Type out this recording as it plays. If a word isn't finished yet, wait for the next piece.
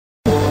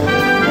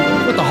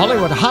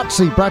Hollywood Hot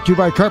Seat brought to you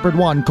by Carpet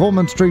One,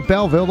 Coleman Street,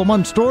 Belleville, the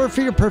one store for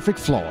your perfect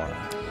floor.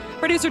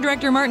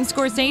 Producer-director Martin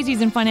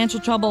Scorsese's in financial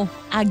trouble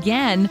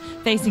again,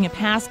 facing a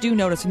past due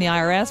notice from the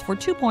IRS for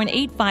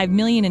 $2.85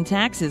 million in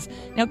taxes.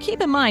 Now,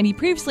 keep in mind, he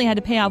previously had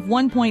to pay off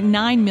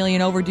 $1.9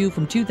 million overdue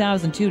from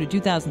 2002 to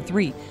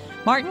 2003.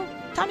 Martin,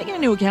 time to get a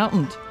new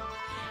accountant.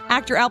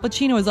 Actor Al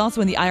Pacino is also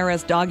in the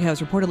IRS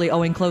doghouse, reportedly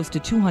owing close to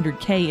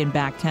 $200K in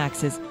back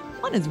taxes.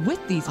 What is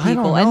with these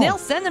people? And they'll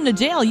send them to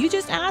jail. You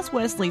just ask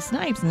Wesley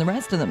Snipes and the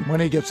rest of them. When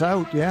he gets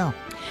out, yeah.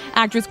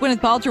 Actress Gwyneth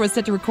Paltrow was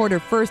set to record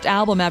her first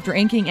album after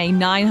inking a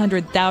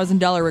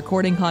 $900,000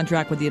 recording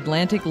contract with the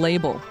Atlantic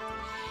label.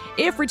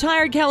 If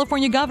retired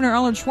California Governor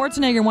Arnold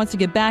Schwarzenegger wants to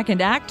get back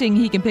into acting,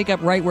 he can pick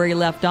up right where he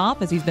left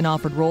off, as he's been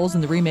offered roles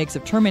in the remakes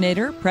of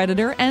Terminator,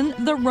 Predator, and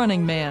The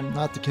Running Man.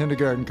 Not the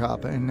kindergarten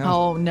cop, eh? No.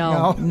 Oh,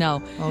 no.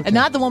 Okay. And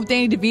not the one with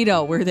Danny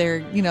DeVito, where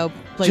they're,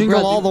 play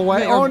Jingle All the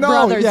Way. Oh, no.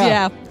 Brothers,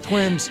 yeah.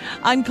 Twins.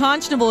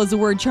 Unconscionable is the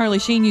word Charlie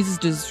Sheen uses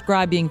to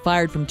describe being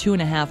fired from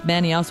 2.5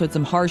 Men. He also had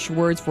some harsh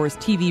words for his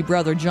TV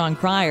brother, John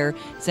Cryer,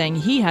 saying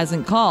he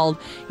hasn't called.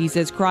 He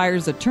says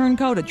Cryer's a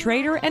turncoat, a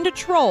traitor, and a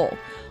troll.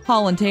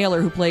 Holland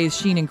Taylor, who plays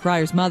Sheen and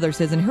Cryer's mother,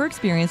 says in her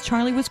experience,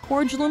 Charlie was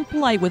cordial and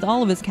polite with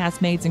all of his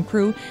castmates and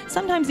crew,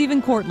 sometimes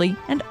even courtly,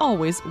 and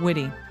always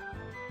witty.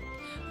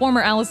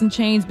 Former Alice in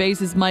Chains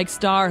bassist Mike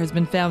Starr has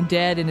been found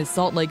dead in his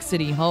Salt Lake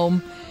City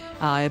home.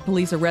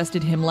 Police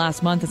arrested him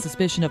last month on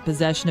suspicion of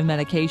possession of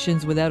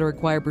medications without a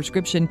required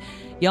prescription.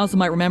 You also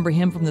might remember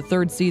him from the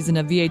third season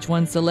of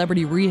VH1's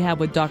Celebrity Rehab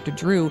with Dr.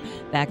 Drew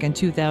back in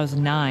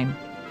 2009.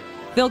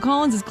 Phil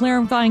Collins'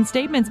 clarifying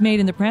statements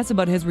made in the press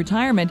about his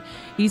retirement.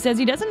 He says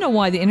he doesn't know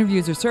why the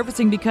interviews are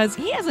surfacing because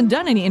he hasn't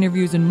done any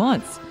interviews in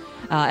months.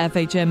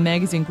 FHM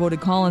magazine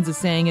quoted Collins as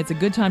saying it's a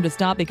good time to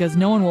stop because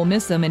no one will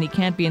miss him and he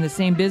can't be in the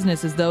same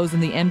business as those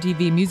in the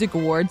MTV Music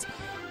Awards.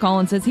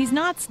 Collins says he's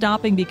not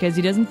stopping because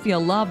he doesn't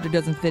feel loved or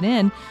doesn't fit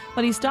in,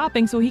 but he's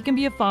stopping so he can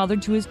be a father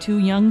to his 2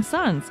 young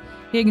sons.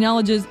 He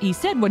acknowledges he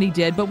said what he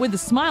did, but with a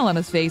smile on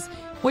his face,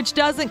 which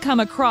doesn't come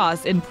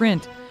across in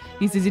print.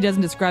 He says he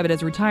doesn't describe it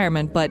as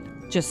retirement, but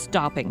just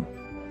stopping.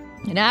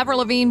 And Avril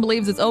Lavigne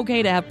believes it's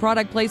okay to have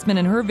product placement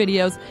in her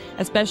videos,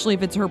 especially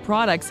if it's her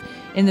products.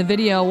 In the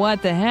video,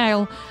 What the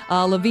Hell,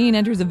 Lavigne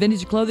enters a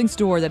vintage clothing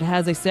store that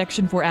has a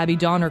section for Abby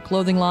Dawn, her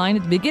clothing line.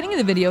 At the beginning of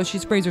the video, she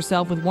sprays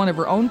herself with one of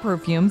her own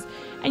perfumes.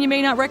 And you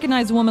may not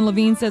recognize the woman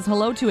Lavigne says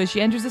hello to as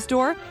she enters the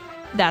store.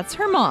 That's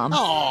her mom.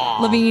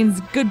 Aww. Lavigne's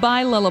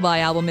Goodbye Lullaby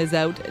album is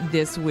out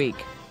this week.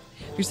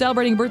 If you're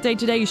celebrating a birthday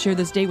today, you share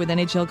this date with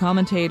NHL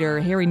commentator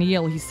Harry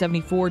Neal. He's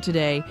 74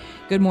 today.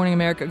 Good Morning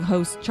America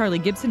host Charlie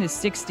Gibson is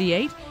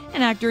 68.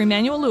 And actor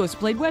Emmanuel Lewis,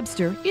 played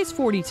Webster, is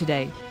 40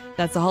 today.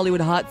 That's the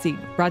Hollywood Hot Seat,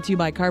 brought to you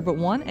by Carpet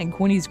One and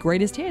Quinny's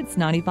Greatest Hits,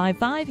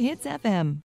 95.5 Hits FM.